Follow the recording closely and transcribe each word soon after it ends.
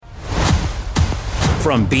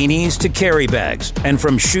From beanies to carry bags and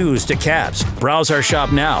from shoes to caps, browse our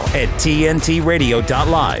shop now at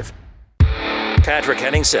tntradio.live. Patrick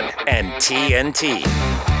Henningsen and TNT.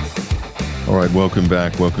 All right, welcome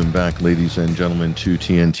back, ladies and gentlemen, to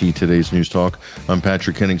TNT Today's News Talk. I'm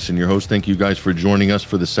Patrick Henningsen, your host. Thank you guys for joining us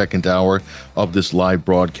for the second hour of this live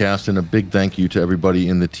broadcast, and a big thank you to everybody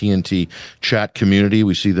in the TNT chat community.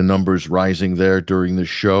 We see the numbers rising there during the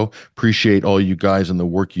show. Appreciate all you guys and the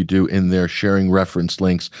work you do in there, sharing reference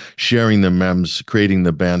links, sharing the memes, creating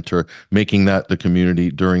the banter, making that the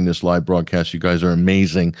community during this live broadcast. You guys are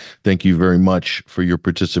amazing. Thank you very much for your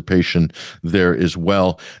participation there as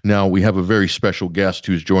well. Now, we have a very special guest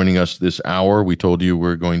who's joining us this hour. We told you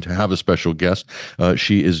we're going to have a special guest.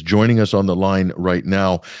 She is joining us on the line right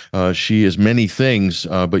now. She is many things,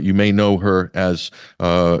 but you may know her as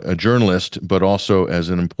a journalist, but also as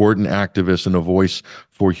an important activist and a voice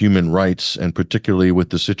for human rights, and particularly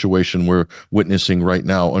with the situation we're witnessing right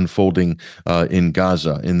now unfolding in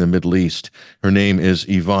Gaza, in the Middle East. Her name is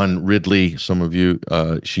Yvonne Ridley. Some of you,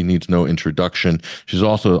 she needs no introduction. She's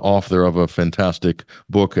also author of a fantastic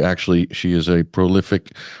book. Actually, she is a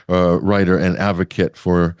prolific writer and advocate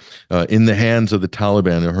for In the Hands of the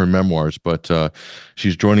Taliban, her memoirs. But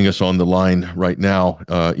she's joining us on the line right now.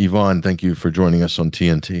 Yvonne, thank you for joining us on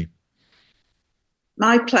TNT.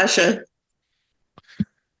 My pleasure.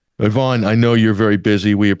 Yvonne, I know you're very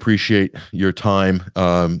busy. We appreciate your time.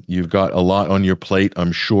 You've got a lot on your plate,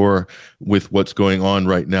 I'm sure, with what's going on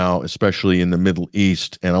right now, especially in the Middle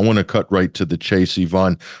East. And I want to cut right to the chase,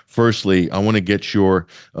 Yvonne. Firstly, I want to get your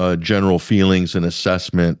general feelings and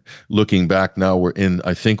assessment. Looking back now,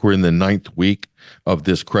 I think we're in the ninth week of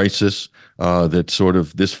this crisis,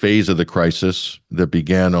 this phase of the crisis that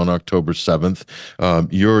began on October 7th.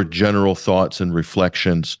 Your general thoughts and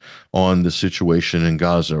reflections on the situation in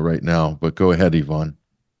Gaza right now. But go ahead, Yvonne.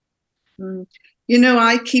 You know,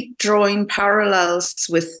 I keep drawing parallels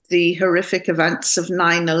with the horrific events of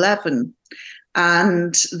 9/11.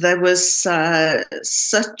 And there was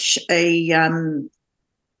such a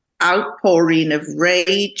outpouring of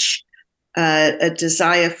rage, a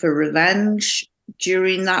desire for revenge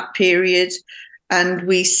during that period. And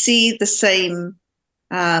we see the same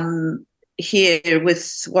here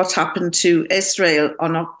with what happened to Israel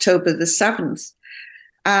on October the 7th.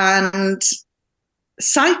 And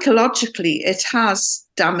psychologically, it has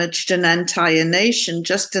damaged an entire nation,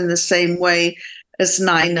 just in the same way as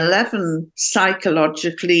 9/11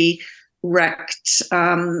 psychologically wrecked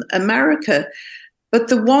America. But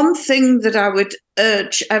the one thing that I would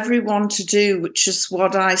urge everyone to do, which is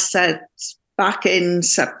what I said back in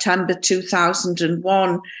September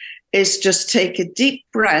 2001, is just take a deep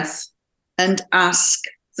breath and ask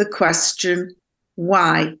the question,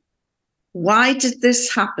 why? Why did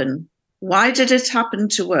this happen? Why did it happen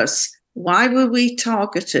to us? Why were we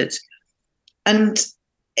targeted? And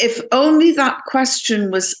if only that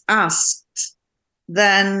question was asked,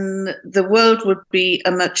 then the world would be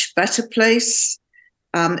a much better place.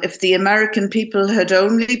 If the American people had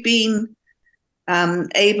only been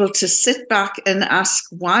able to sit back and ask,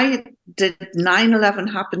 why did 9/11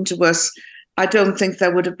 happen to us? I don't think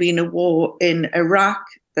there would have been a war in Iraq.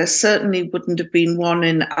 There certainly wouldn't have been one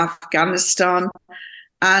in Afghanistan.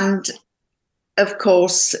 And of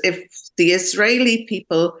course, if the Israeli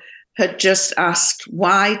people had just asked,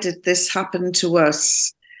 why did this happen to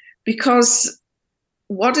us? Because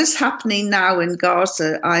what is happening now in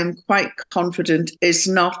Gaza, I'm quite confident, is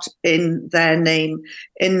not in their name,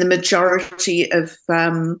 in the majority of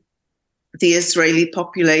the Israeli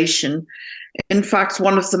population. In fact,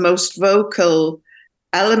 one of the most vocal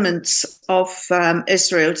elements of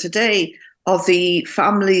Israel today are the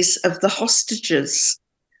families of the hostages.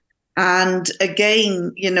 And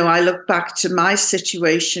again, you know, I look back to my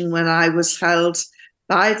situation when I was held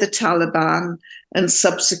by the Taliban and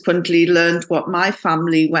subsequently learned what my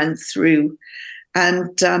family went through.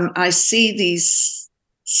 And I see these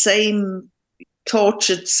same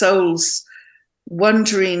tortured souls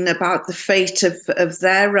wondering about the fate of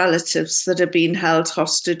their relatives that are being held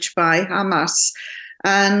hostage by Hamas.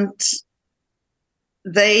 And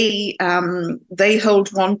they hold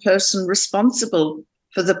one person responsible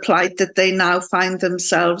for the plight that they now find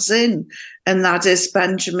themselves in, and that is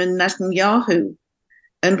Benjamin Netanyahu.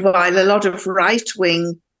 And while a lot of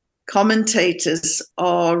right-wing commentators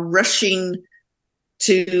are rushing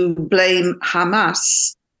to blame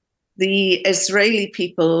Hamas, the Israeli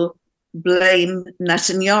people blame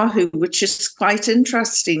Netanyahu, which is quite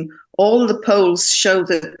interesting. All the polls show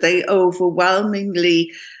that they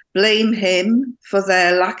overwhelmingly blame him for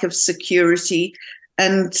their lack of security,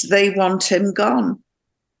 and they want him gone.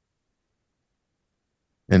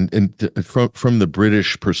 From the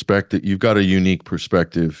British perspective, you've got a unique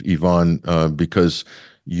perspective, Yvonne, because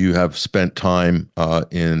you have spent time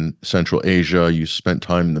in Central Asia, you spent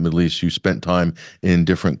time in the Middle East, you spent time in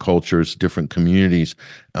different cultures, different communities,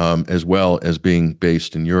 as well as being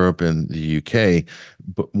based in Europe and the UK.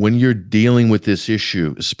 But when you're dealing with this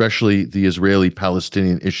issue, especially the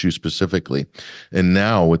Israeli-Palestinian issue specifically, and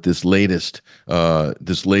now with this latest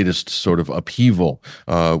sort of upheaval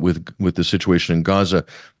with the situation in Gaza,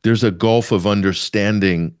 there's a gulf of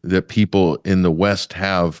understanding that people in the West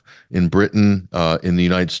have in Britain, in the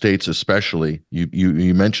United States especially.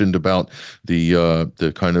 You mentioned about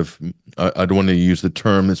the kind of, I don't want to use the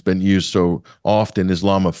term that's been used so often,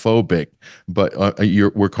 Islamophobic, but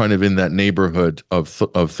we're kind of in that neighborhood of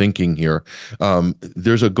thinking here.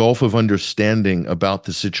 There's a gulf of understanding about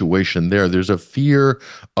the situation there. There's a fear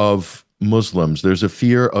of Muslims. There's a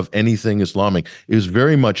fear of anything Islamic. It was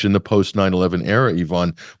very much in the post 9/11 era,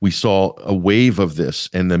 Yvonne. We saw a wave of this,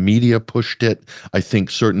 and the media pushed it. I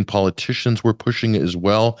think certain politicians were pushing it as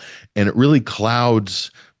well, and it really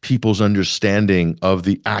clouds people's understanding of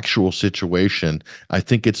the actual situation. I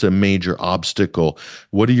think it's a major obstacle.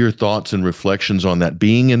 What are your thoughts and reflections on that,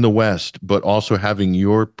 being in the West, but also having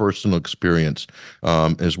your personal experience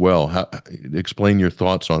as well? Explain your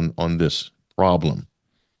thoughts on this problem.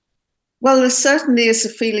 Well, there certainly is a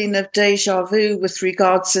feeling of deja vu with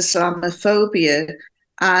regards to Islamophobia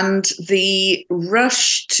and the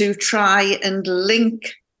rush to try and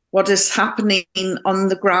link what is happening on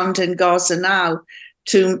the ground in Gaza now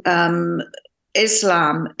to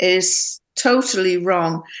Islam is totally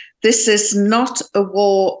wrong. This is not a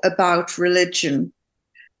war about religion.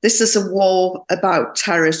 This is a war about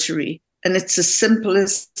territory, and it's as simple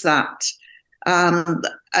as that.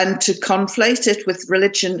 And to conflate it with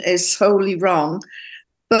religion is wholly wrong.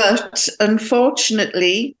 But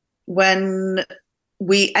unfortunately, when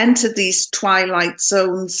we enter these twilight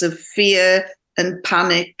zones of fear and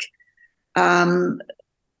panic,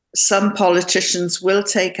 some politicians will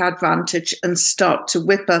take advantage and start to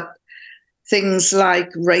whip up things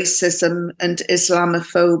like racism and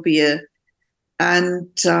Islamophobia. And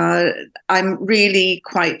I'm really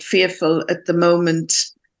quite fearful at the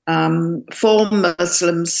moment for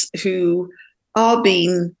Muslims who are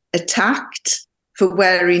being attacked for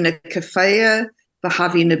wearing a keffiyeh, for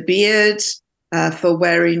having a beard, for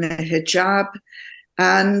wearing a hijab.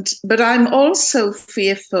 But I'm also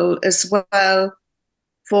fearful as well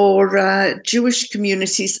for Jewish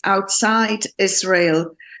communities outside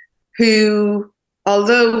Israel who,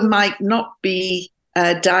 although might not be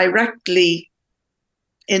directly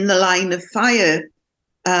in the line of fire,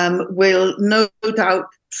 will no doubt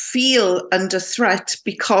feel under threat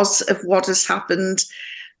because of what has happened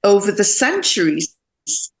over the centuries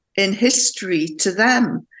in history to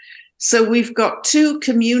them. So we've got two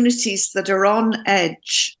communities that are on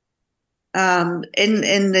edge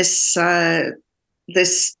in this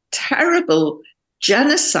terrible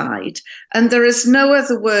genocide, and there is no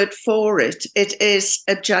other word for it. It is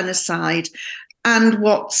a genocide. And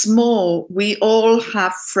what's more, we all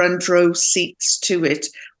have front row seats to it.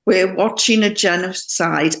 We're watching a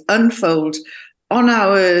genocide unfold on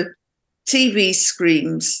our TV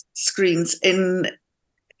screens in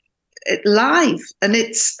live, and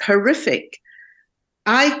it's horrific.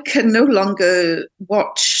 I can no longer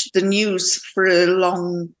watch the news for a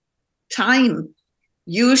long time.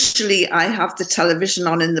 Usually I have the television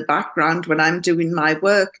on in the background when I'm doing my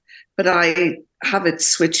work, but I have it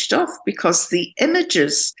switched off because the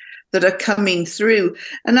images that are coming through,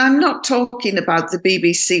 and I'm not talking about the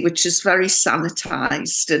BBC, which is very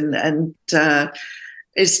sanitized and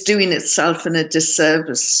is doing itself a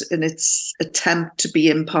disservice in its attempt to be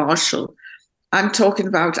impartial. I'm talking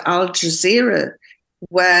about Al Jazeera,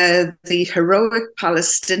 where the heroic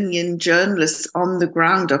Palestinian journalists on the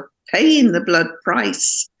ground are paying the blood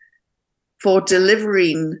price for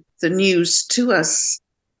delivering the news to us.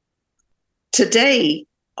 Today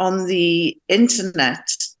on the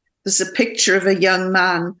internet, there's a picture of a young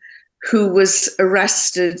man who was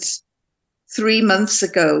arrested 3 months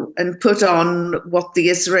ago and put on what the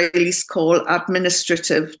Israelis call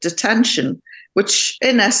administrative detention, which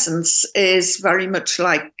in essence is very much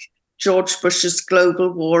like George Bush's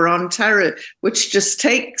global war on terror, which just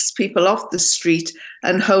takes people off the street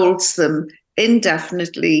and holds them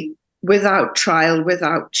indefinitely without trial,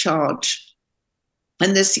 without charge.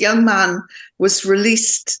 And this young man was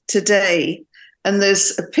released today. And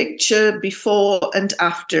there's a picture before and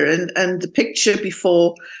after. And the picture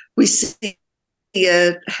before, we see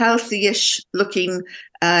a healthy-ish looking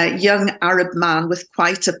young Arab man with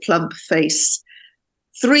quite a plump face.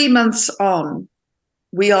 3 months on,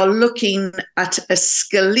 we are looking at a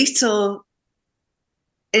skeletal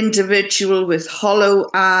individual with hollow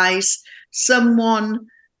eyes, someone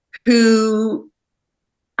who,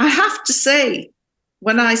 I have to say,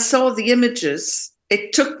 when I saw the images,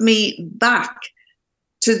 it took me back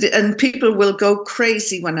to and people will go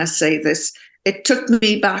crazy when I say this, it took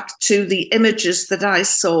me back to the images that I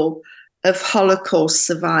saw of Holocaust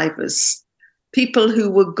survivors. People who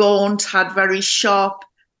were gaunt, had very sharp,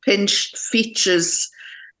 pinched features,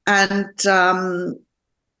 and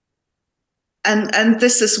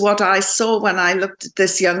this is what I saw when I looked at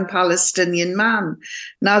this young Palestinian man.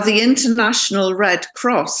 Now, the International Red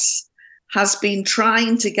Cross has been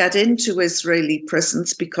trying to get into Israeli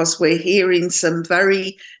prisons because we're hearing some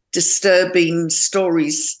very disturbing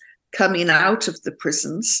stories coming out of the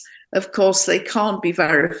prisons. Of course, they can't be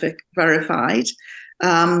verified.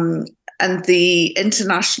 And the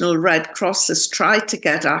International Red Cross has tried to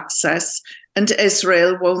get access, and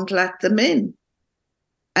Israel won't let them in.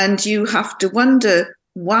 And you have to wonder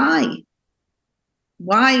why.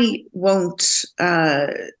 Why won't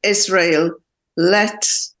Israel let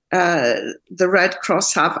the Red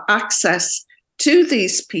Cross have access to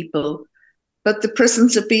these people? But the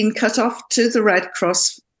prisons have been cut off to the Red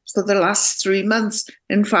Cross for the last 3 months,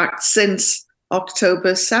 in fact, since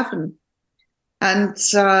October 7. And,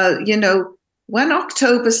 when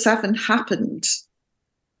October 7 happened,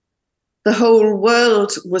 the whole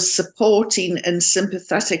world was supporting and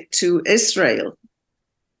sympathetic to Israel.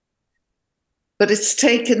 But it's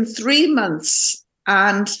taken 3 months,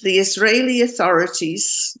 and the Israeli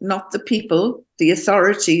authorities, not the people, the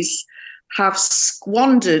authorities, have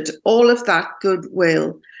squandered all of that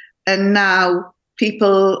goodwill. And now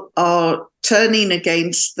people are turning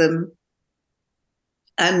against them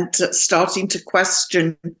and starting to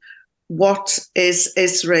question, what is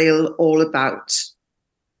Israel all about?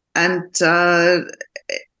 And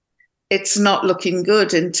it's not looking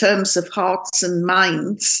good in terms of hearts and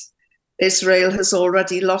minds. Israel has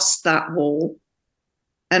already lost that war.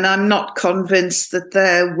 And I'm not convinced that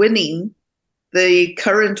they're winning the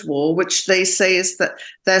current war, which they say is that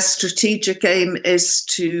their strategic aim is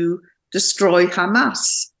to destroy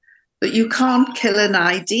Hamas. But you can't kill an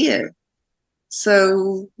idea.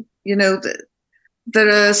 So,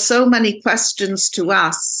 there are so many questions to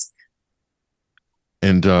ask.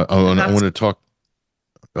 And I want to talk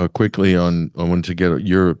quickly on. I want to get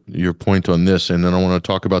your point on this, and then I want to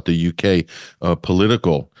talk about the UK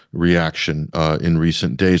political reaction in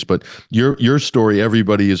recent days. But your story,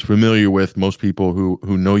 everybody is familiar with. Most people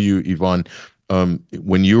who know you, Yvonne.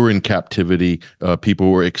 When you were in captivity,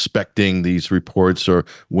 people were expecting these reports, or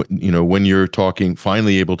when you're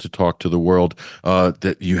finally able to talk to the world,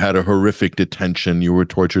 that you had a horrific detention, you were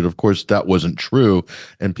tortured. Of course, that wasn't true,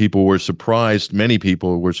 and people were surprised. Many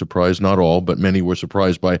people were surprised, not all, but many were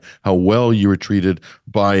surprised by how well you were treated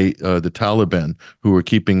by the Taliban, who were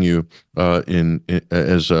keeping you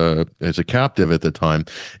as a captive at the time.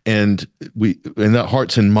 And that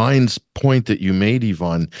hearts and minds point that you made,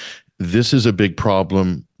 Yvonne. This is a big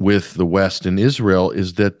problem with the West and Israel,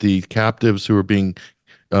 is that the captives who are being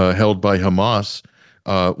held by Hamas,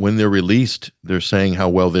 when they're released, they're saying how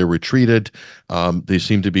well they were treated. There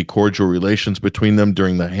seem to be cordial relations between them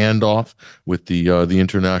during the handoff with the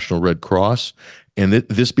International Red Cross, and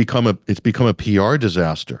it's become a PR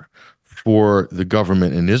disaster for the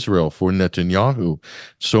government in Israel, for Netanyahu,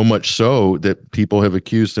 so much so that people have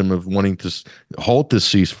accused him of wanting to halt the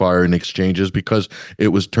ceasefire and exchanges because it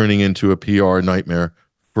was turning into a PR nightmare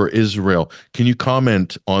for Israel. Can you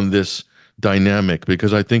comment on this dynamic?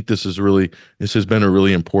 Because I think this has been a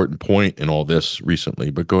really important point in all this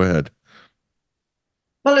recently, but go ahead.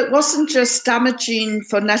 Well, it wasn't just damaging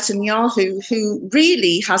for Netanyahu, who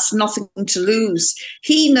really has nothing to lose.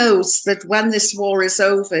 He knows that when this war is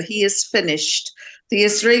over, he is finished. The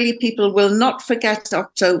Israeli people will not forget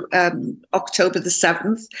October the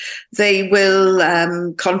 7th. They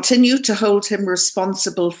will continue to hold him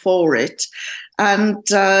responsible for it. And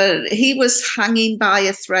he was hanging by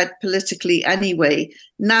a thread politically anyway.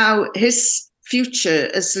 Now his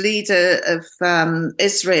future as leader of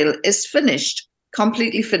Israel is finished.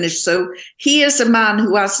 Completely finished. So he is a man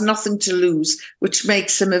who has nothing to lose, which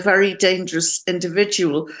makes him a very dangerous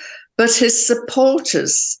individual. But his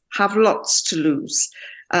supporters have lots to lose.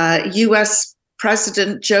 US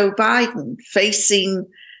President Joe Biden, facing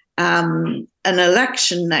an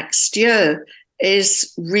election next year,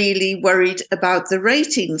 is really worried about the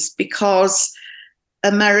ratings, because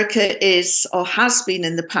America is, or has been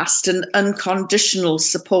in the past, an unconditional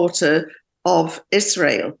supporter of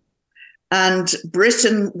Israel. And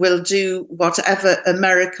Britain will do whatever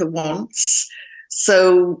America wants.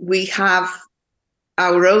 So we have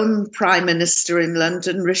our own Prime Minister in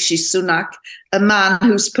London, Rishi Sunak, a man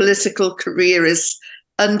whose political career is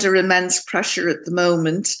under immense pressure at the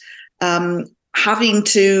moment, having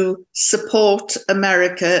to support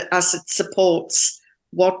America as it supports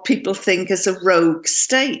what people think is a rogue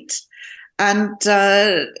state. And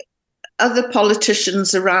other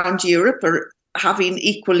politicians around Europe are having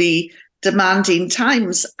equally demanding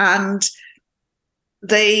times, and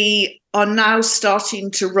they are now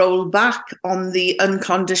starting to roll back on the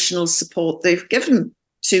unconditional support they've given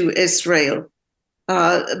to Israel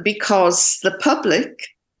because the public,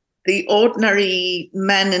 the ordinary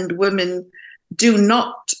men and women, do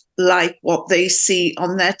not like what they see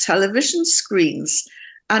on their television screens.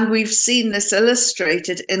 And we've seen this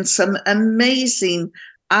illustrated in some amazing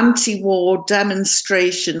anti-war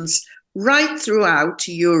demonstrations right throughout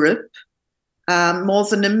Europe. More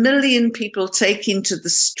than 1 million people taking to the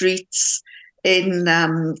streets in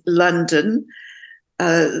London.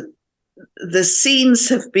 The scenes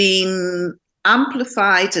have been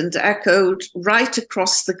amplified and echoed right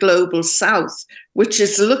across the global south, which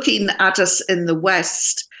is looking at us in the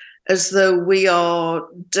West as though we are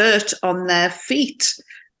dirt on their feet,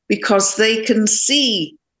 because they can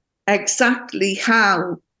see exactly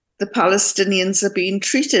how the Palestinians are being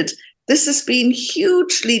treated. This has been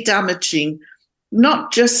hugely damaging,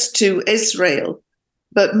 not just to Israel,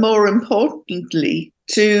 but more importantly,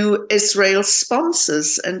 to Israel's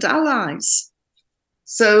sponsors and allies.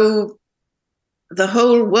 So the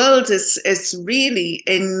whole world is really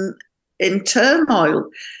in turmoil.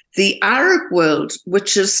 The Arab world,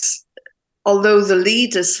 which is, although the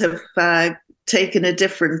leaders have taken a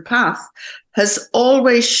different path, has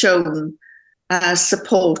always shown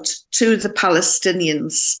support to the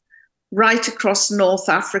Palestinians. Right across North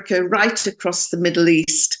Africa, right across the Middle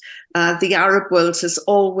East, the Arab world has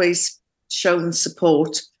always shown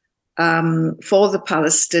support for the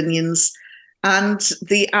Palestinians. And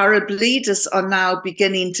the Arab leaders are now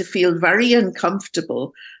beginning to feel very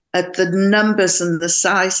uncomfortable at the numbers and the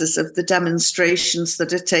sizes of the demonstrations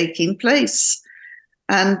that are taking place.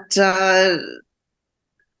 And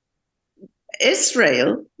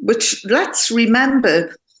Israel, which, let's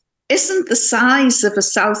remember, isn't the size of a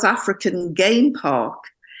South African game park,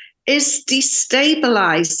 is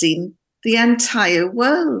destabilizing the entire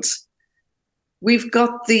world. We've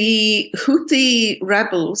got the Houthi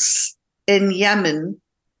rebels in Yemen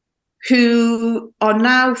who are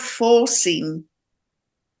now forcing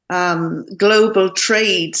global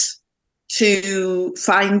trade to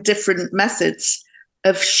find different methods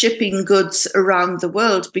of shipping goods around the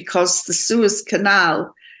world, because the Suez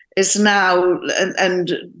Canal is now,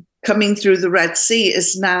 and coming through the Red Sea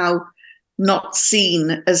is now not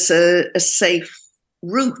seen as a safe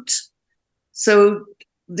route. So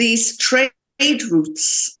these trade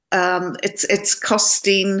routes, it's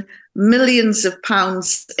costing millions of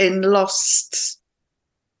pounds in lost,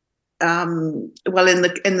 in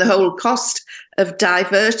the whole cost of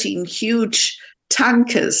diverting huge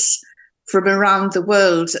tankers from around the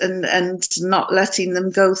world and not letting them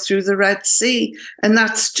go through the Red Sea. And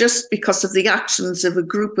that's just because of the actions of a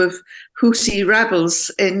group of Houthi rebels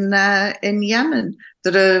in Yemen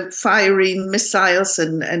that are firing missiles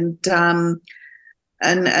and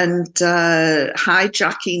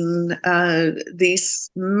hijacking these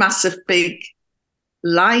massive big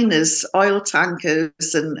liners, oil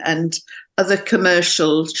tankers and other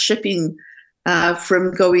commercial shipping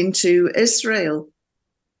from going to Israel.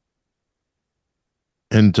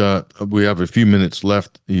 And we have a few minutes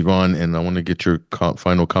left, Yvonne, and I want to get your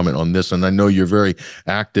final comment on this. And I know you're very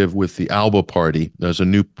active with the Alba Party. There's a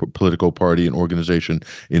new political party and organization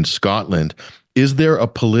in Scotland. Is there a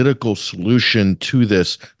political solution to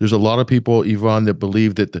this? There's a lot of people, Yvonne, that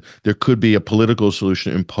believe that there could be a political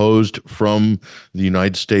solution imposed from the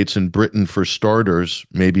United States and Britain for starters,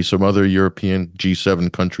 maybe some other European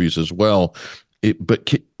G7 countries as well.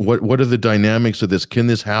 What are the dynamics of this? Can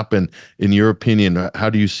this happen, in your opinion? How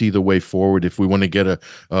do you see the way forward if we want to get a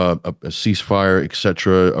ceasefire, et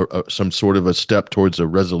cetera, some sort of a step towards a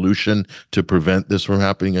resolution to prevent this from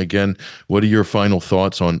happening again? What are your final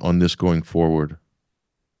thoughts on this going forward?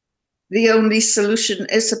 The only solution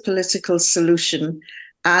is a political solution.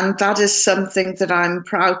 And that is something that I'm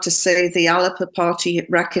proud to say the Alba Party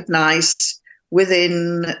recognized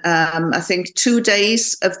within, I think, 2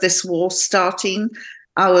 days of this war starting.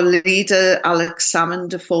 Our leader, Alex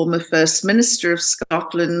Salmond, a former First Minister of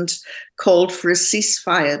Scotland, called for a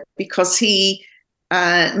ceasefire because he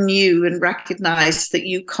knew and recognized that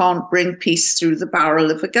you can't bring peace through the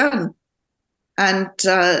barrel of a gun. And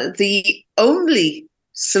the only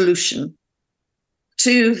solution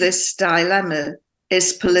to this dilemma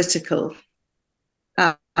is political.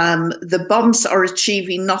 The bombs are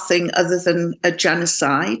achieving nothing other than a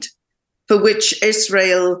genocide, for which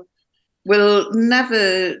Israel will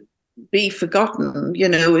never be forgotten.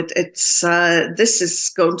 This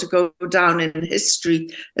is going to go down in history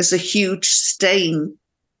as a huge stain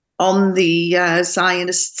on the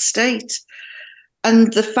Zionist state.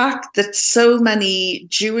 And the fact that so many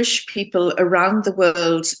Jewish people around the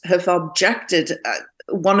world have objected,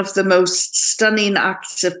 one of the most stunning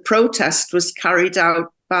acts of protest was carried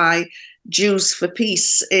out by Jews for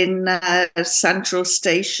Peace in Central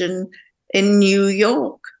Station in New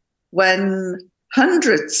York, when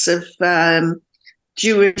hundreds of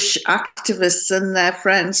Jewish activists and their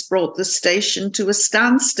friends brought the station to a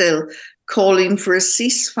standstill, calling for a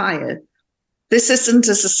ceasefire. This isn't,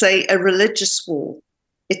 as I say, a religious war.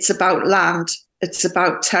 It's about land. It's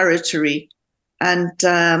about territory. And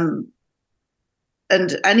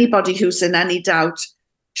anybody who's in any doubt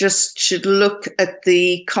just should look at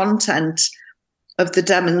the content of the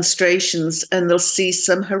demonstrations, and they'll see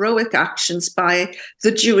some heroic actions by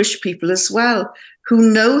the Jewish people as well,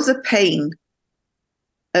 who know the pain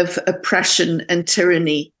of oppression and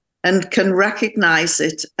tyranny and can recognize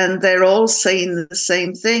it. And they're all saying the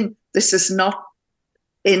same thing. This is not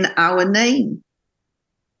in our name.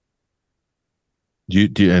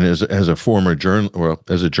 And as a former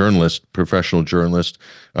as a journalist, professional journalist,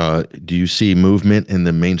 do you see movement in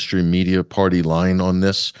the mainstream media party line on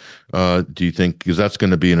this? Do you think, because that's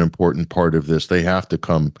going to be an important part of this, they have to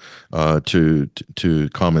come to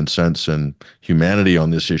common sense and humanity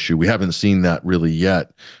on this issue? We haven't seen that really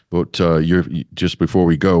yet, but just before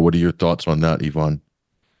we go, what are your thoughts on that, Yvonne?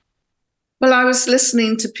 Well, I was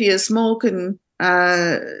listening to Piers Morgan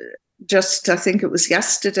I think it was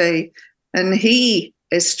yesterday, and he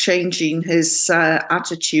is changing his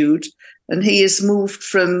attitude, and he has moved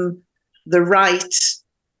from the right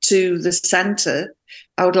to the centre.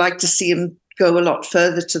 I would like to see him go a lot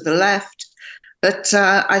further to the left. But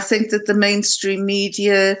I think that the mainstream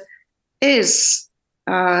media is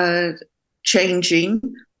changing.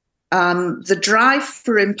 The drive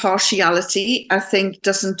for impartiality, I think,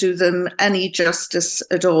 doesn't do them any justice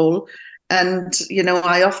at all. And,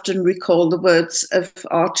 I often recall the words of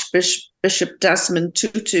Archbishop Desmond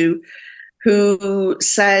Tutu, who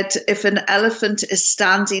said, if an elephant is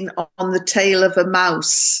standing on the tail of a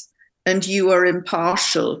mouse and you are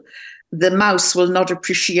impartial, the mouse will not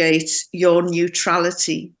appreciate your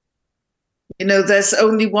neutrality. There's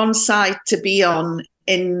only one side to be on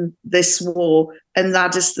in this war, and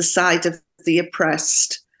that is the side of the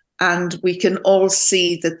oppressed. And we can all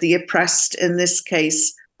see that the oppressed in this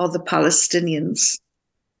case are the Palestinians.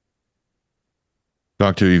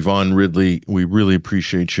 Dr. Yvonne Ridley, we really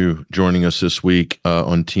appreciate you joining us this week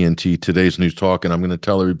on TNT, Today's News Talk. And I'm going to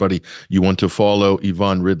tell everybody, you want to follow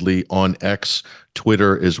Yvonne Ridley on X,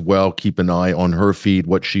 Twitter as well. Keep an eye on her feed,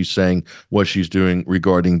 what she's saying, what she's doing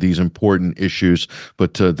regarding these important issues.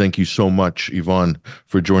 But thank you so much, Yvonne,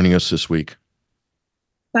 for joining us this week.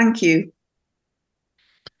 Thank you.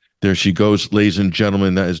 There she goes, ladies and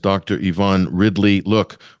gentlemen. That is Dr. Yvonne Ridley.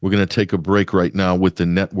 Look, we're going to take a break right now with the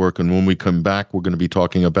network. And when we come back, we're going to be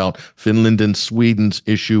talking about Finland and Sweden's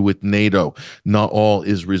issue with NATO. Not all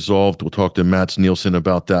is resolved. We'll talk to Mats Nielsen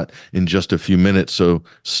about that in just a few minutes. So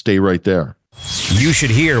stay right there. You should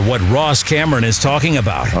hear what Ross Cameron is talking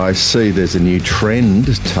about. I see there's a new trend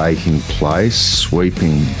taking place,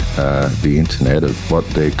 sweeping the internet, of what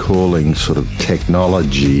they're calling sort of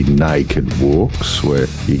technology naked walks, where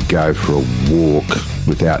you go for a walk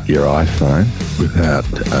without your iPhone, without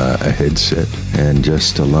a headset, and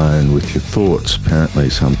just alone with your thoughts. Apparently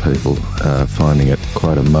some people are finding it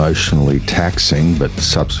quite emotionally taxing, but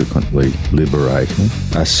subsequently liberating.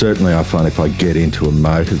 Certainly I find if I get into a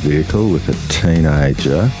motor vehicle with a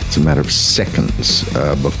teenager, it's a matter of seconds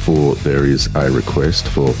before there is a request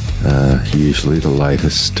for usually the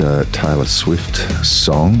latest Taylor Swift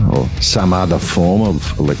song or some other form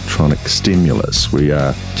of electronic stimulus. We are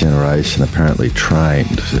a generation apparently trained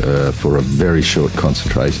for a very short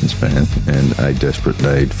concentration span and a desperate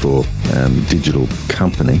need for digital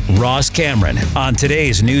company. Ross Cameron on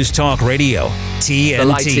Today's News Talk Radio, TNT. The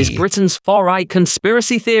Light is Britain's far-right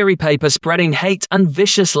conspiracy theory paper spreading hate and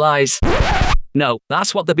vicious lies. No,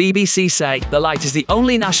 that's what the BBC say. The Light is the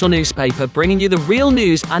only national newspaper bringing you the real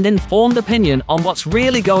news and informed opinion on what's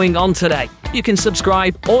really going on today. You can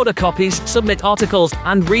subscribe, order copies, submit articles,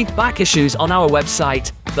 and read back issues on our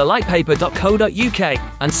website, thelightpaper.co.uk,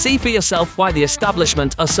 and see for yourself why the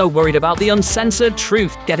establishment are so worried about the uncensored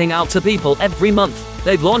truth getting out to people every month.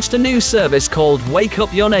 They've launched a new service called Wake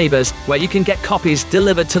Up Your Neighbours, where you can get copies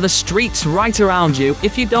delivered to the streets right around you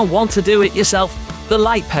if you don't want to do it yourself. The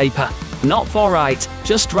Light Paper. Not far right,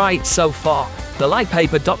 just right so far.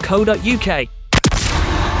 thelightpaper.co.uk.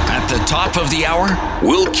 At the top of the hour,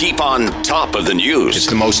 we'll keep on top of the news. It's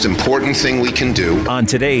the most important thing we can do. On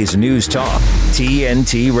today's News Talk,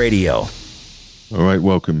 TNT Radio. All right,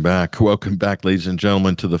 welcome back. Welcome back, ladies and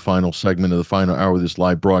gentlemen, to the final segment of the final hour of this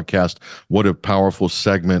live broadcast. What a powerful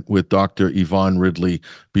segment with Dr. Yvonne Ridley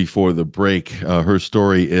before the break. Her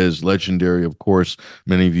story is legendary, of course.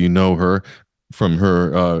 Many of you know her from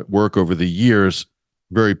her work over the years.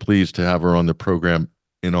 Very pleased to have her on the program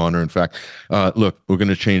in honor. In fact, look, we're going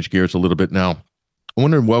to change gears a little bit now. I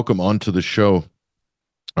want to welcome onto the show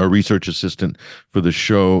our research assistant for the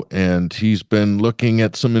show, and he's been looking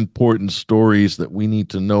at some important stories that we need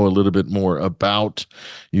to know a little bit more about.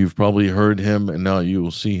 You've probably heard him, and now you will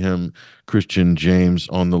see him, Kristian James,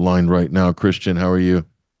 on the line right now. Kristian, how are you?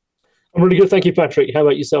 I'm really good, thank you, Patrick. How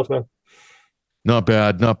about yourself, man? Not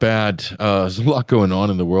bad, not bad. There's a lot going on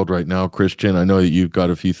in the world right now, Kristian. I know that you've got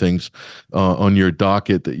a few things on your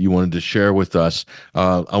docket that you wanted to share with us.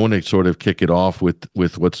 I want to sort of kick it off with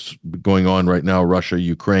what's going on right now. Russia,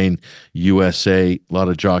 Ukraine, USA, a lot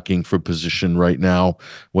of jockeying for position right now.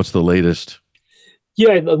 What's the latest?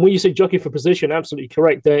 Yeah, when you say jockey for position, absolutely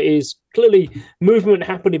correct. There is clearly movement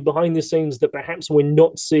happening behind the scenes that perhaps we're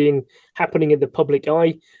not seeing happening in the public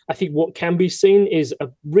eye. I think what can be seen is a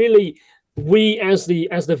really... we as the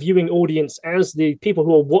viewing audience, as the people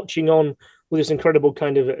who are watching on with this incredible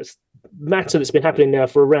kind of matter that's been happening now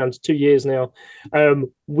for around 2 years now,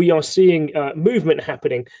 we are seeing movement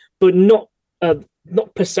happening, but not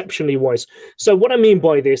perceptionally wise. So what I mean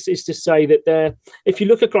by this is to say that if you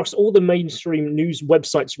look across all the mainstream news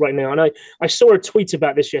websites right now, and I saw a tweet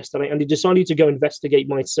about this yesterday, and I decided to go investigate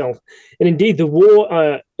myself. And indeed, the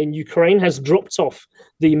war in Ukraine has dropped off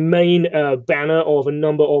the main banner of a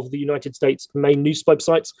number of the United States main news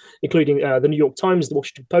websites, including the New York Times, the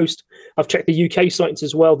Washington Post. I've checked the UK sites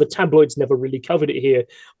as well. The tabloids never really covered it here,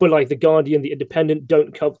 but like the Guardian, the Independent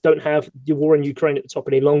don't have the war in Ukraine at the top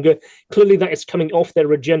any longer. Clearly, that is coming off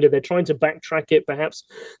their agenda. They're trying to backtrack it, perhaps.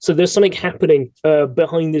 So there's something happening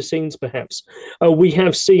behind the scenes, perhaps. We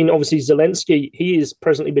have seen, obviously, Zelensky. He has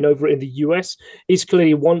presently been over in the US. He's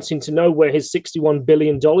clearly wanting to know where his $61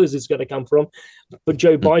 billion is going to come from. But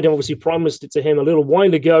Joe Biden obviously promised it to him a little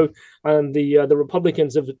while ago, and the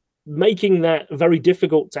Republicans have making that very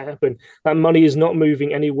difficult to happen. That money is not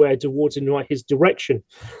moving anywhere towards his direction.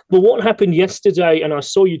 But what happened yesterday, and I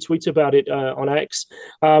saw you tweet about it on X,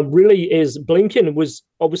 really is Blinken was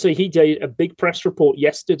obviously he did a big press report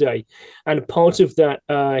yesterday, and part of that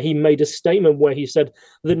he made a statement where he said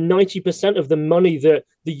that 90% of the money that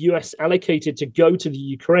the US allocated to go to the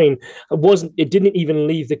Ukraine didn't even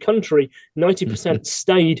leave the country. 90%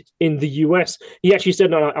 stayed in the US. He actually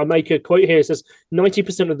said, and I'll make a quote here, it says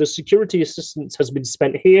 90% of the security assistance has been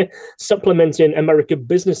spent here, supplementing American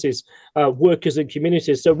businesses, workers and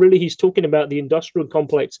communities. So really he's talking about the industrial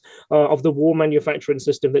complex of the war manufacturing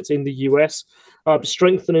system that's in the US,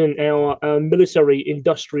 strengthening our military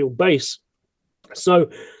industrial base.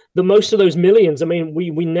 So the most of those millions, I mean,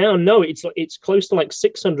 we now know it's close to like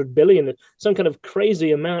 600 billion, some kind of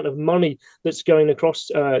crazy amount of money that's going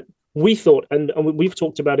across. We thought, and we've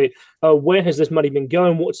talked about it, where has this money been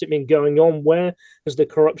going? What's it been going on? Where has the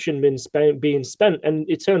corruption been being spent? And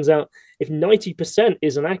it turns out if 90%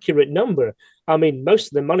 is an accurate number, I mean, most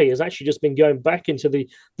of the money has actually just been going back into the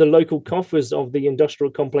local coffers of the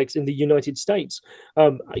industrial complex in the United States.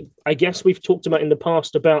 I guess we've talked about in the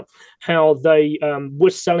past about how they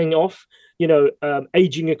were selling off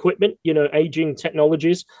aging equipment, aging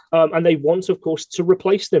technologies, and they want, of course, to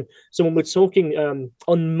replace them. So when we're talking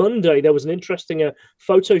on Monday, there was an interesting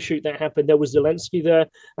photo shoot that happened. There was Zelensky there,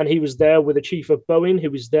 and he was there with the chief of Boeing,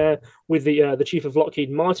 who was there with the chief of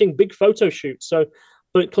Lockheed Martin. Big photo shoot. So,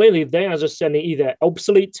 but clearly they are just sending either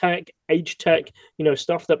obsolete tech, age tech,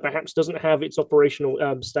 stuff that perhaps doesn't have its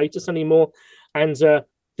operational status anymore, and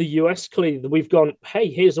the US clearly, we've gone, hey,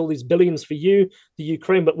 here's all these billions for you, the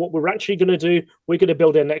Ukraine, but what we're actually going to do, we're going to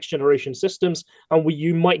build our next generation systems, and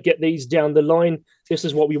you might get these down the line. This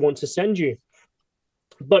is what we want to send you.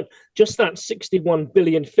 But just that 61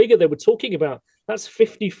 billion figure they were talking about, that's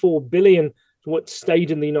 54 billion what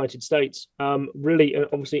stayed in the United States, really,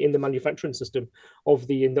 obviously, in the manufacturing system of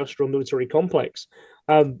the industrial military complex.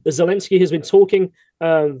 Zelensky has been talking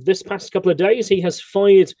this past couple of days. He has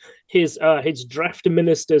fired his draft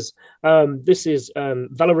ministers. This is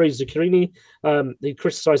Valery Zakrini. He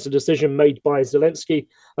criticized the decision made by Zelensky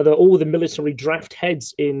that all the military draft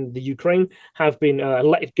heads in the Ukraine have been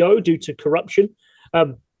let go due to corruption.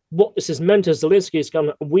 What this has meant as Zelensky has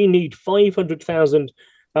gone, we need 500,000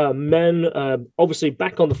 men, obviously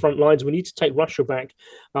back on the front lines. We need to take Russia back.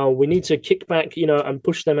 We need to kick back, and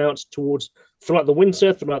push them out towards throughout the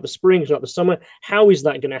winter, throughout the spring, throughout the summer. How is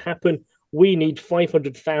that going to happen? We need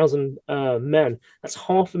 500,000 men. That's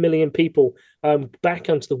 500,000 people back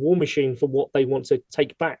onto the war machine for what they want to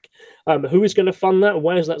take back. Who is going to fund that?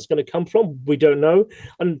 Where is that going to come from? We don't know.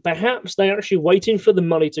 And perhaps they're actually waiting for the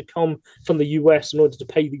money to come from the US in order to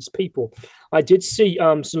pay these people. I did see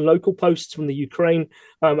some local posts from the Ukraine.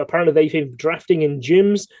 Apparently, they've been drafting in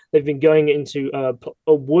gyms. They've been going into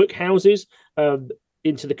workhouses,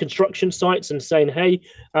 into the construction sites and saying, hey,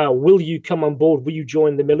 will you come on board? Will you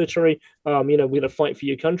join the military? We're going to fight for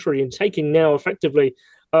your country, and taking now effectively,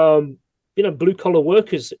 blue collar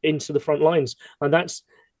workers into the front lines. And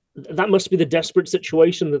that must be the desperate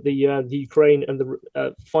situation that the Ukraine and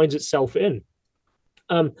finds itself in.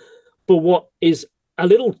 But what is a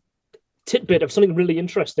little tidbit of something really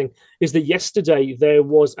interesting is that yesterday there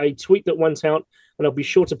was a tweet that went out, and I'll be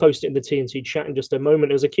sure to post it in the TNT chat in just a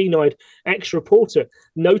moment. As a keen-eyed ex-reporter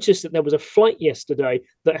noticed that there was a flight yesterday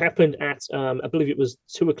that happened at, I believe it was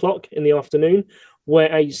 2:00 in the afternoon,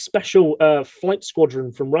 where a special flight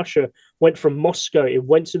squadron from Russia went from Moscow. It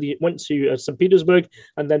went to St. Petersburg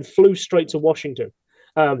and then flew straight to Washington.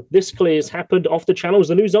 This clearly has happened off the channels.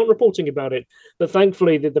 The news aren't reporting about it, but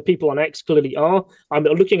thankfully the people on X clearly are. I'm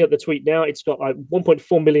looking at the tweet now. It's got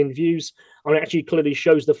 1.4 million views, and it actually clearly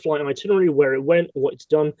shows the flight itinerary, where it went, what it's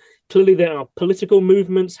done. Clearly there are political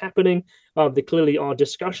movements happening. There clearly are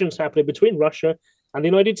discussions happening between Russia and the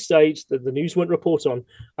United States that the news won't report on.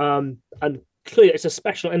 And clearly it's a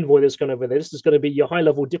special envoy that's gone over there. This is going to be your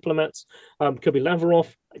high-level diplomats. Could be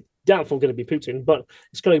Lavrov. Doubtful going to be Putin, but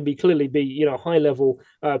it's going to clearly be high-level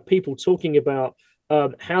people talking about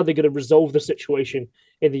how they're going to resolve the situation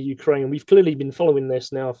in the Ukraine. We've clearly been following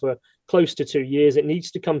this now for close to 2 years. It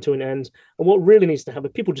needs to come to an end, and what really needs to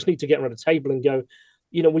happen, people just need to get around the table and go,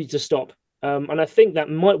 we need to stop. And I think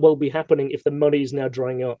that might well be happening if the money is now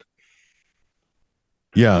drying up.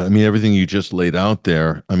 Yeah, I mean, everything you just laid out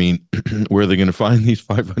there. I mean, where are they going to find these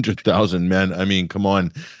 500,000 men? I mean, come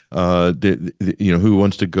on. Who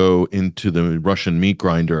wants to go into the Russian meat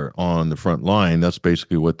grinder on the front line? That's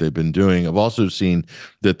basically what they've been doing. I've also seen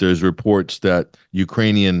that there's reports that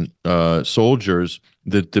Ukrainian soldiers,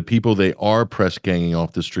 that the people they are press ganging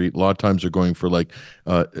off the street, a lot of times are going for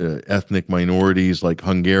ethnic minorities like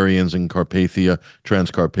Hungarians in Carpathia,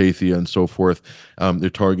 Transcarpathia, and so forth. They're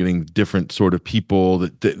targeting different sort of people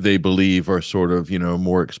that they believe are sort of,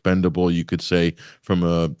 more expendable, you could say,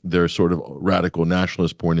 from their sort of radical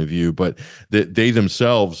nationalist point of view. But they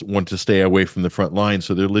themselves want to stay away from the front line,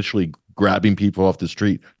 so they're literally grabbing people off the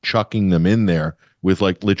street, chucking them in there with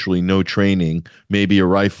literally no training, maybe a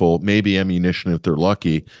rifle, maybe ammunition if they're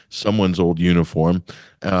lucky, someone's old uniform,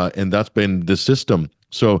 and that's been the system.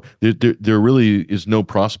 So there really is no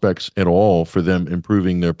prospects at all for them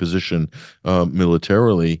improving their position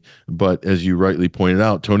militarily. But as you rightly pointed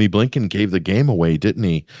out, Tony Blinken gave the game away, didn't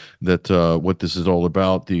he? That what this is all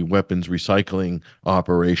about, the weapons recycling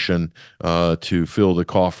operation to fill the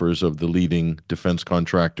coffers of the leading defense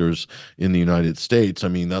contractors in the United States. I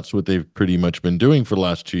mean, that's what they've pretty much been doing for the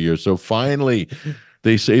last 2 years. So finally,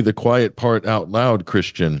 they say the quiet part out loud,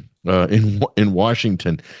 Kristian. In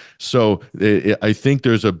Washington. So I think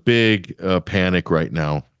there's a big panic right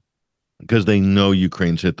now because they know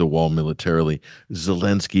Ukraine's hit the wall militarily.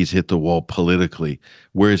 Zelensky's hit the wall politically.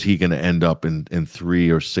 Where is he going to end up in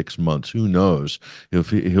 3 or 6 months? Who knows?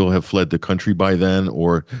 If he'll have fled the country by then,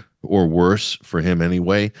 or worse for him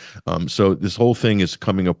anyway. So this whole thing is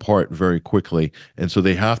coming apart very quickly. And so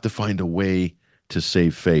they have to find a way to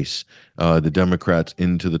save face, the Democrats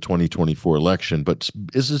into the 2024 election. But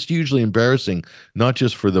this is hugely embarrassing, not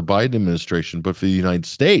just for the Biden administration, but for the United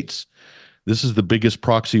States. This is the biggest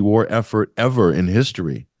proxy war effort ever in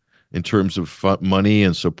history in terms of money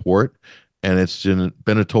and support. And it's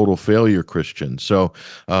been a total failure, Kristian. So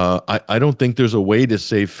I don't think there's a way to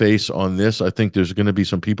save face on this. I think there's going to be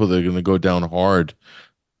some people that are going to go down hard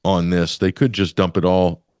on this. They could just dump it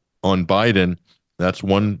all on Biden. That's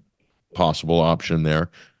one possible option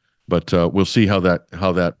there, but we'll see how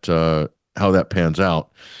that pans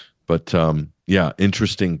out. But yeah,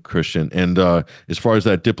 interesting, Kristian. And as far as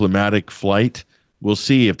that diplomatic flight, we'll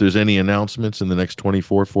see if there's any announcements in the next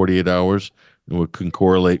 24, 48 hours, and we can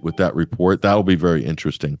correlate with that report. That'll be very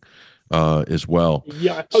interesting as well.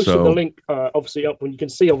 Yeah, I posted the link obviously up when you can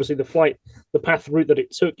see obviously the flight, the path route that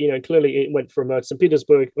it took. Clearly it went from St.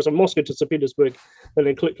 Petersburg, it was from Moscow to St. Petersburg, and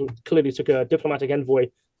then clearly took a diplomatic envoy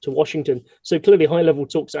to Washington. So clearly high-level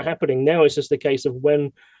talks are happening. Now it's just a case of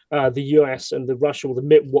when the US and the Russia will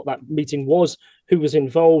admit what that meeting was, who was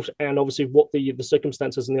involved, and obviously what the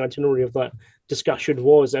circumstances and the itinerary of that discussion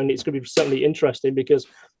was. And it's going to be certainly interesting because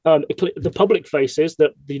the public faces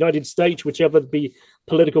that the United States, whichever be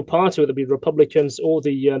political party, whether it be Republicans or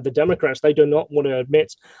the Democrats, they do not want to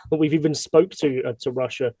admit that we've even spoke to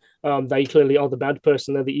Russia. They clearly are the bad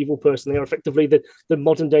person. They're the evil person. They are effectively the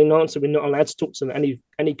modern day Nazi. We're not allowed to talk to them in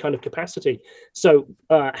any kind of capacity. So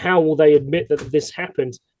how will they admit that this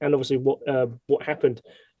happened? And obviously what happened?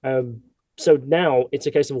 So now it's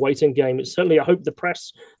a case of waiting game. It's certainly, I hope the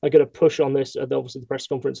press are going to push on this. Obviously, the press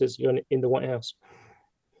conferences in the White House.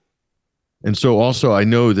 And so also, I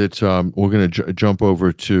know that we're going to jump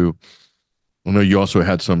over to, I know you also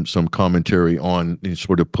had some commentary on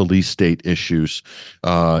sort of police state issues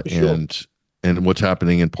and what's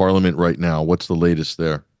happening in Parliament right now. What's the latest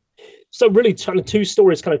there? So really, kind of two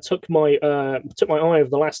stories kind of took my eye over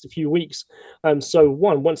the last few weeks. So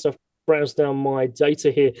once I've browsed down my data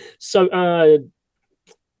here, so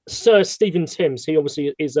Sir Stephen Timms, he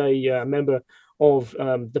obviously is a member of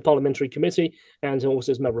the parliamentary committee and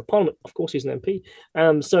also is a member of Parliament. Of course, he's an MP.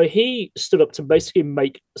 So he stood up to basically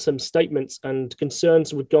make some statements and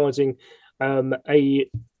concerns regarding a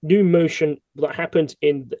new motion that happened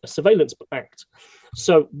in the Surveillance Act.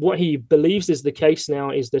 So what he believes is the case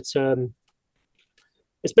now is that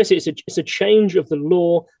it's a change of the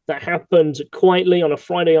law that happened quietly on a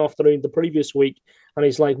Friday afternoon the previous week, and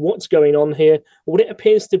he's like, "What's going on here?" What it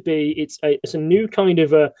appears to be, it's a new kind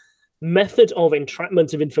of a method of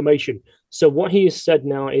entrapment of information. So what he has said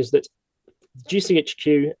now is that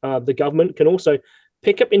GCHQ, the government, can also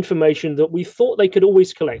pick up information that we thought they could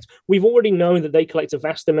always collect. We've already known that they collect a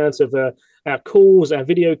vast amount of our calls, our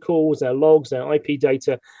video calls, our logs, our IP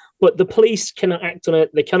data, but the police cannot act on it.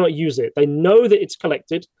 They cannot use it. They know that it's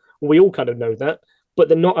collected. We all kind of know that, but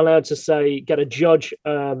they're not allowed to get a judge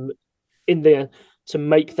in there to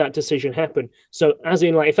make that decision happen. So as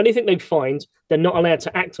in, like, if anything they find, they're not allowed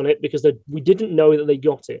to act on it because we didn't know that they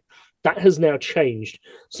got it. That has now changed.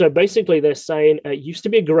 So basically they're saying it used to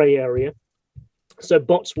be a gray area. So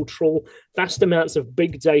bots will trawl vast amounts of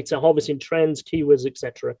big data, harvesting trends, keywords,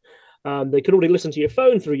 etc. They could already listen to your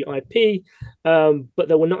phone through your IP, but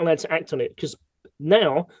they were not allowed to act on it because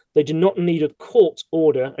now they do not need a court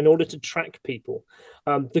order in order to track people.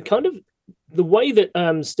 The way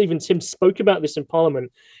that Stephen Timms spoke about this in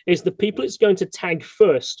Parliament is the people it's going to tag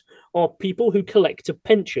first are people who collect a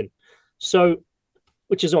pension. So,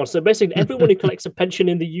 which is odd. So basically everyone who collects a pension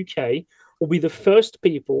in the UK will be the first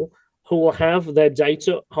people who will have their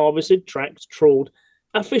data harvested, tracked, trawled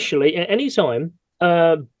officially at any time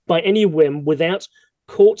by any whim without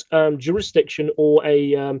court jurisdiction or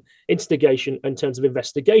a instigation in terms of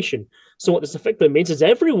investigation. So what this effectively means is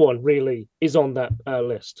everyone really is on that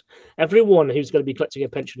list. Everyone who's going to be collecting a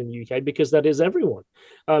pension in the UK, because that is everyone,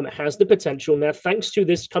 has the potential now, thanks to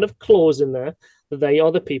this kind of clause in there, that they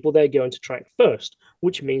are the people they're going to track first,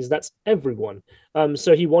 which means that's everyone.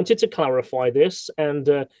 So he wanted to clarify this, and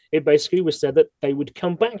it basically was said that they would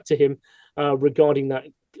come back to him regarding that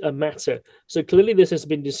matter. So clearly this has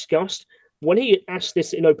been discussed. When he asked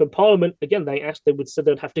this in open Parliament, again, they said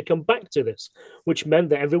they'd have to come back to this, which meant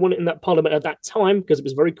that everyone in that Parliament at that time, because it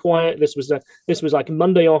was very quiet, this was like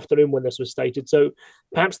Monday afternoon when this was stated. So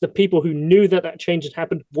perhaps the people who knew that change had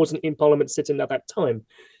happened wasn't in Parliament sitting at that time.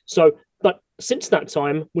 So, but since that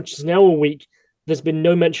time, which is now a week, there's been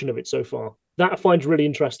no mention of it so far. That I find really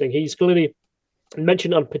interesting. He's clearly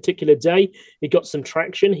mentioned on a particular day. He got some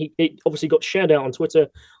traction. It obviously got shared out on Twitter,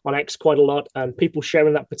 on X quite a lot, and people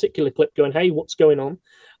sharing that particular clip going, "Hey, what's going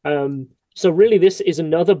on?" So really, this is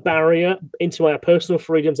another barrier into our personal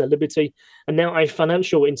freedoms, our liberty, and now our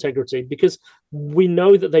financial integrity, because we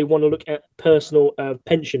know that they want to look at personal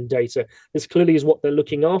pension data. This clearly is what they're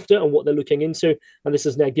looking after and what they're looking into, and this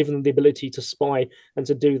has now given them the ability to spy and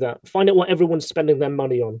to do that. Find out what everyone's spending their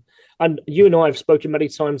money on. And you and I have spoken many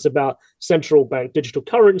times about central bank digital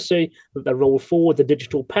currency, that they roll forward, the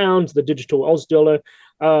digital pound, the digital Oz dollar.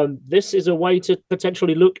 This is a way to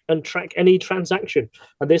potentially look and track any transaction.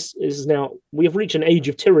 And this is now, we have reached an age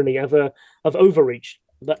of tyranny, of overreach.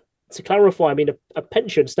 But to clarify, I mean, a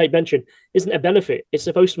pension, state pension, isn't a benefit. It's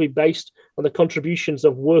supposed to be based on the contributions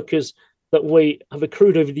of workers that we have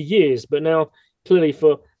accrued over the years. But now, clearly,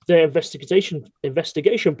 for their investigation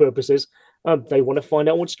purposes, they want to find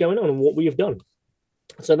out what's going on and what we have done.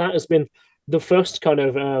 So that has been the first kind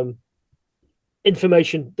of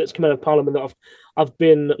information that's come out of Parliament that I've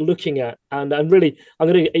been looking at, and really I'm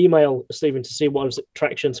going to email Stephen to see what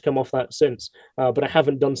tractions come off that since, but I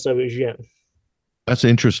haven't done so as yet. That's an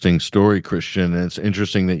interesting story, Kristian. And it's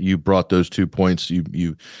interesting that you brought those 2 points.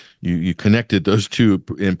 You connected those two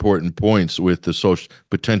important points with the social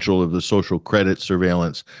potential of the social credit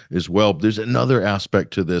surveillance as well. There's another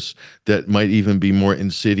aspect to this that might even be more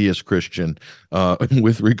insidious, Kristian,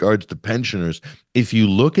 with regards to pensioners. If you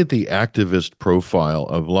look at the activist profile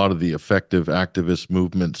of a lot of the effective activist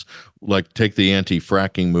movements, like take the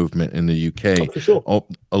anti-fracking movement in the UK, for sure.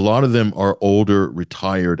 a lot of them are older,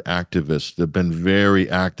 retired activists that have been very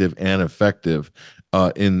active and effective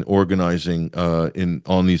in organizing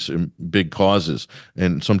on these big causes,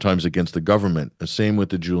 and sometimes against the government. The same with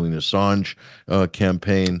the Julian Assange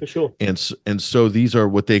campaign. For sure. And so these are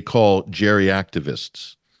what they call Jerry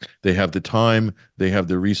activists. They have the time, they have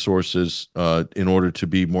the resources in order to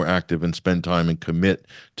be more active and spend time and commit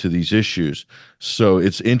to these issues. So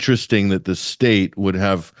it's interesting that the state would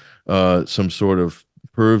have some sort of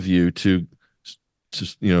purview to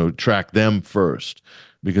track them first,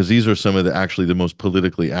 because these are some of the most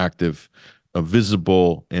politically active,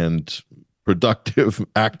 visible, and productive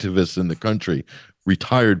activists in the country,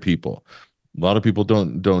 retired people. A lot of people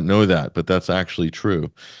don't know that, but that's actually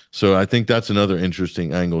true. So I think that's another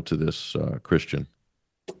interesting angle to this, Kristian.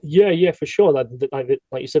 Yeah, for sure. Like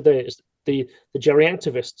you said, there's the Jerry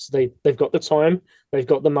activists. They've got the time, they've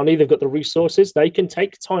got the money, they've got the resources. They can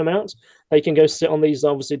take time out. They can go sit on these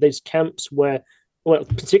camps where, well,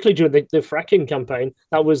 particularly during the fracking campaign,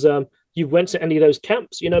 that was you went to any of those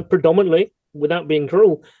camps, predominantly, without being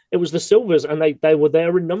cruel, it was the Silvers, and they were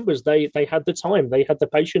there in numbers. They had the time, they had the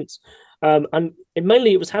patience, and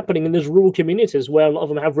mainly it was happening in those rural communities where a lot of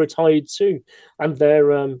them have retired too, and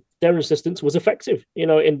their assistance was effective.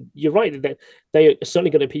 And you're right that they are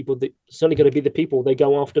certainly going to be the people they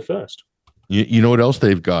go after first. You know what else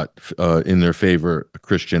they've got in their favor,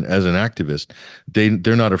 Kristian, as an activist?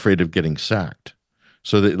 They're not afraid of getting sacked.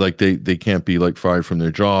 So they can't be fired from their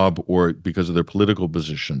job or because of their political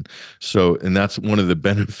position. So, and that's one of the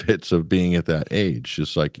benefits of being at that age.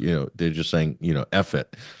 Just they're just saying, F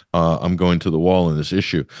it. I'm going to the wall in this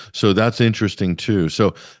issue. So that's interesting too.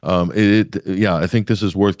 So I think this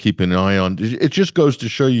is worth keeping an eye on. It just goes to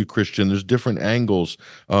show you, Kristian, there's different angles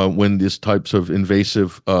when these types of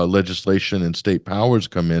invasive legislation and state powers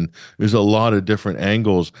come in. There's a lot of different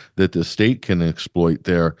angles that the state can exploit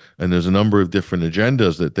there, and there's a number of different agendas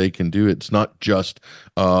that they can do. It's not just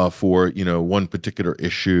for one particular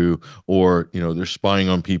issue, or they're spying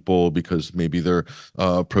on people because maybe they're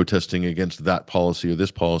protesting against that policy or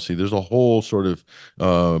this policy. There's a whole sort of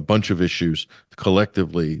bunch of issues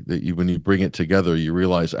collectively that when you bring it together, you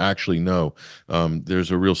realize actually no,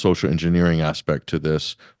 there's a real social engineering aspect to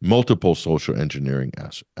this, multiple social engineering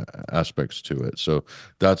aspects to it. So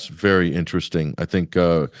that's very interesting. I think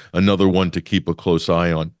another one to keep a close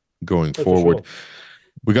eye on going forward. Sure.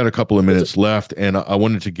 We got a couple of minutes left, and I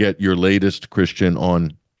wanted to get your latest, Kristian,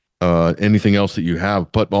 on anything else that you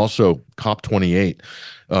have, but also COP28.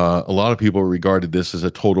 A lot of people regarded this as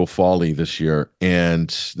a total folly this year,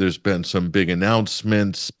 and there's been some big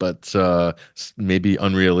announcements, but maybe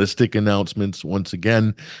unrealistic announcements once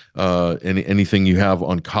again. Anything you have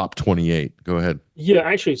on COP28? Go ahead. Yeah,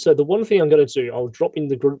 actually, so the one thing I'm going to do, I'll drop in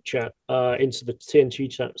the group chat, into the TNT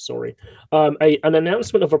chat, an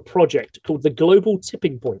announcement of a project called the Global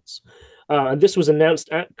Tipping Points. And this was announced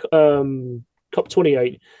at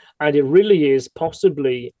COP28, and it really is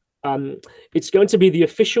possibly, it's going to be the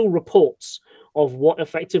official reports of what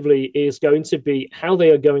effectively is going to be, how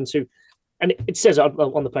they are going to, and it says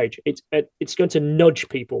on the page, it's going to nudge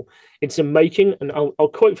people into making, and I'll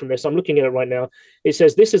quote from this, I'm looking at it right now. It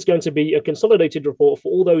says, this is going to be a consolidated report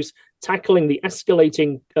for all those tackling the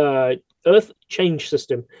escalating Earth change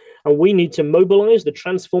system. And we need to mobilize the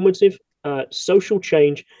transformative social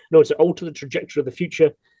change in order to alter the trajectory of the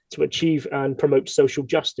future to achieve and promote social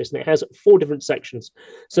justice. And it has 4 different sections.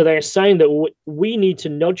 So they're saying that we need to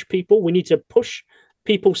nudge people, we need to push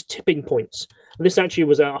people's tipping points. And this actually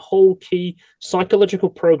was a whole key psychological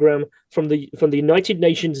program from the United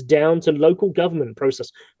Nations down to local government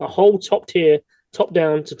process, a whole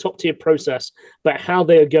top-down to top-tier process about how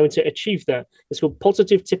they are going to achieve that. It's called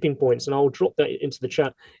Positive Tipping Points, and I'll drop that into the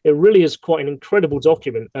chat. It really is quite an incredible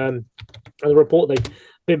document, and the report they've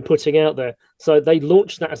been putting out there. So they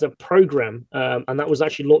launched that as a program, and that was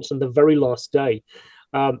actually launched on the very last day.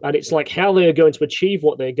 And it's like how they are going to achieve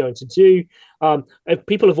what they're going to do. And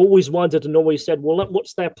people have always wondered and always said, well,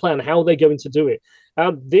 what's their plan? How are they going to do it?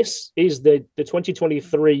 This is the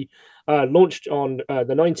 2023 launched on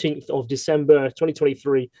the 19th of December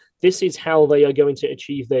 2023. This is how they are going to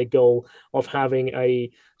achieve their goal of having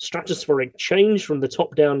a stratospheric change from the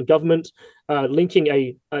top-down government,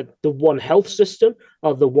 linking the One Health system,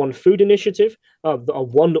 the One Food Initiative, a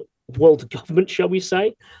One World Government, shall we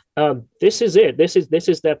say. This is it. This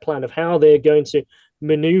is their plan of how they're going to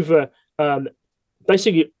maneuver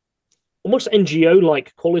basically almost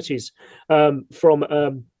NGO-like qualities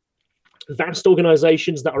from vast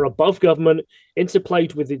organizations that are above government,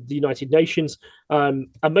 interplayed with the United Nations, and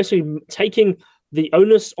basically taking the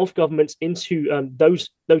onus of governments into those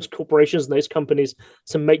corporations and those companies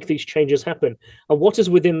to make these changes happen. And what is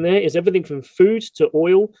within there is everything from food to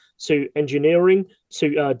oil to engineering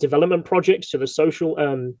to development projects to the social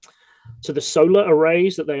to the solar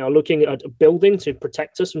arrays that they are looking at building to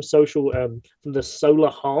protect us from from the solar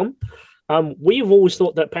harm. We've always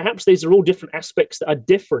thought that perhaps these are all different aspects that are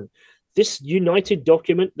different. This united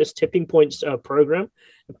document, this tipping points program,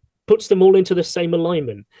 puts them all into the same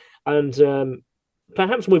alignment. And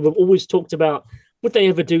perhaps we've always talked about, would they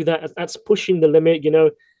ever do that? That's pushing the limit,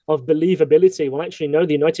 of believability. Well, actually, no,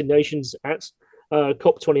 the United Nations at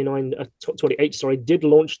COP28, did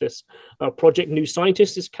launch this project. New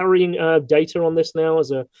Scientist is carrying data on this now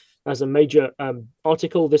as a major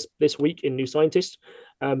article this week in New Scientist,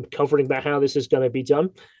 covering about how this is going to be done.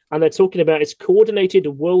 And they're talking about its coordinated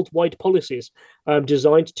worldwide policies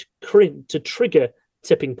designed to trigger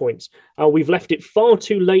tipping points. We've left it far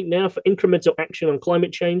too late now for incremental action on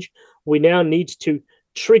climate change. We now need to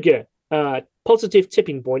trigger positive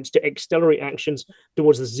tipping points to accelerate actions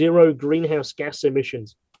towards the zero greenhouse gas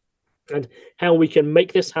emissions, and how we can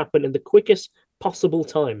make this happen in the quickest possible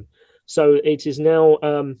time. So it is now,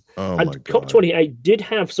 and COP28 did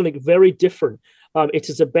have something very different. It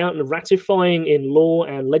is about ratifying in law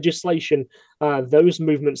and legislation those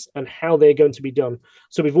movements and how they're going to be done.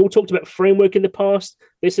 So we've all talked about framework in the past.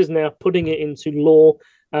 This is now putting it into law.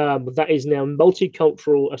 That is now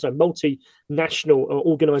multinational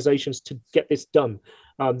organizations to get this done.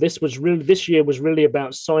 This year was really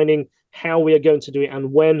about signing how we are going to do it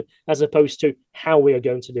and when, as opposed to how we are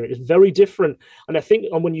going to do it. It's very different. And I think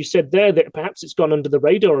when you said there that perhaps it's gone under the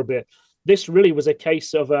radar a bit, this really was a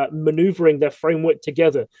case of maneuvering their framework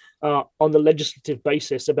together on the legislative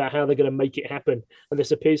basis about how they're going to make it happen. And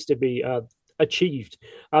this appears to be achieved.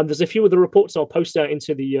 There's a few of the reports I'll post out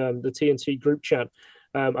into the TNT group chat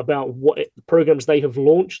about programs they have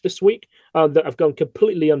launched this week that have gone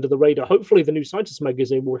completely under the radar. Hopefully the New Scientist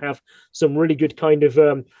magazine will have some really good kind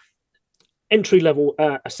of entry-level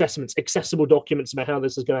assessments, accessible documents about how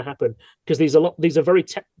this is going to happen, because these are very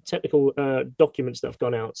technical documents that have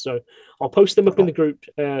gone out. So I'll post them up in the group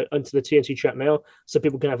into the TNT chat now, so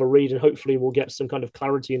people can have a read, and hopefully we'll get some kind of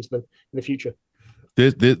clarity into them in the future.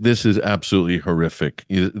 This is absolutely horrific.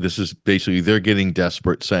 This is basically they're getting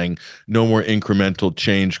desperate, saying no more incremental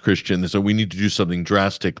change, Kristian. So we need to do something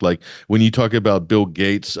drastic. Like when you talk about Bill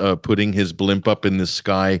Gates putting his blimp up in the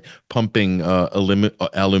sky, pumping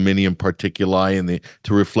aluminium particuli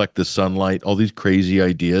to reflect the sunlight, all these crazy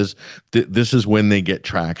ideas. This is when they get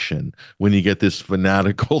traction, when you get this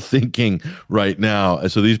fanatical thinking right now.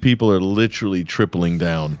 So these people are literally tripling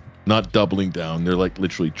down. Not doubling down. They're like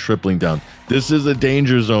literally tripling down. This is a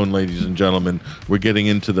danger zone, ladies and gentlemen. We're getting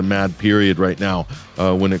into the mad period right now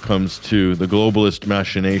when it comes to the globalist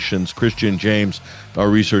machinations. Kristian James, our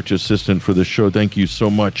research assistant for the show, thank you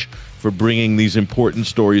so much for bringing these important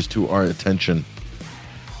stories to our attention.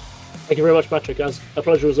 Thank you very much, Patrick. A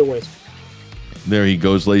pleasure as always. There he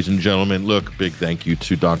goes, ladies and gentlemen. Look, big thank you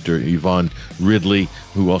to Dr. Yvonne Ridley,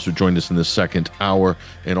 who also joined us in the second hour.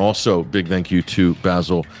 And also big thank you to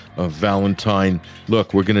Basil Valentine.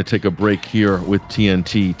 Look, we're going to take a break here with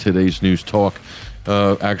TNT, today's news talk.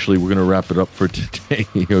 Actually, we're going to wrap it up for today.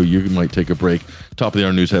 You might take a break. Top of the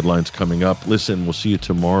hour news headlines coming up. Listen, we'll see you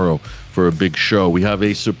tomorrow for a big show. We have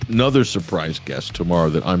another surprise guest tomorrow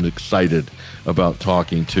that I'm excited about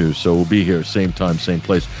talking to. So we'll be here, same time, same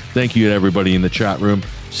place. Thank you to everybody in the chat room.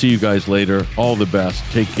 See you guys later. All the best.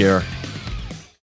 Take care.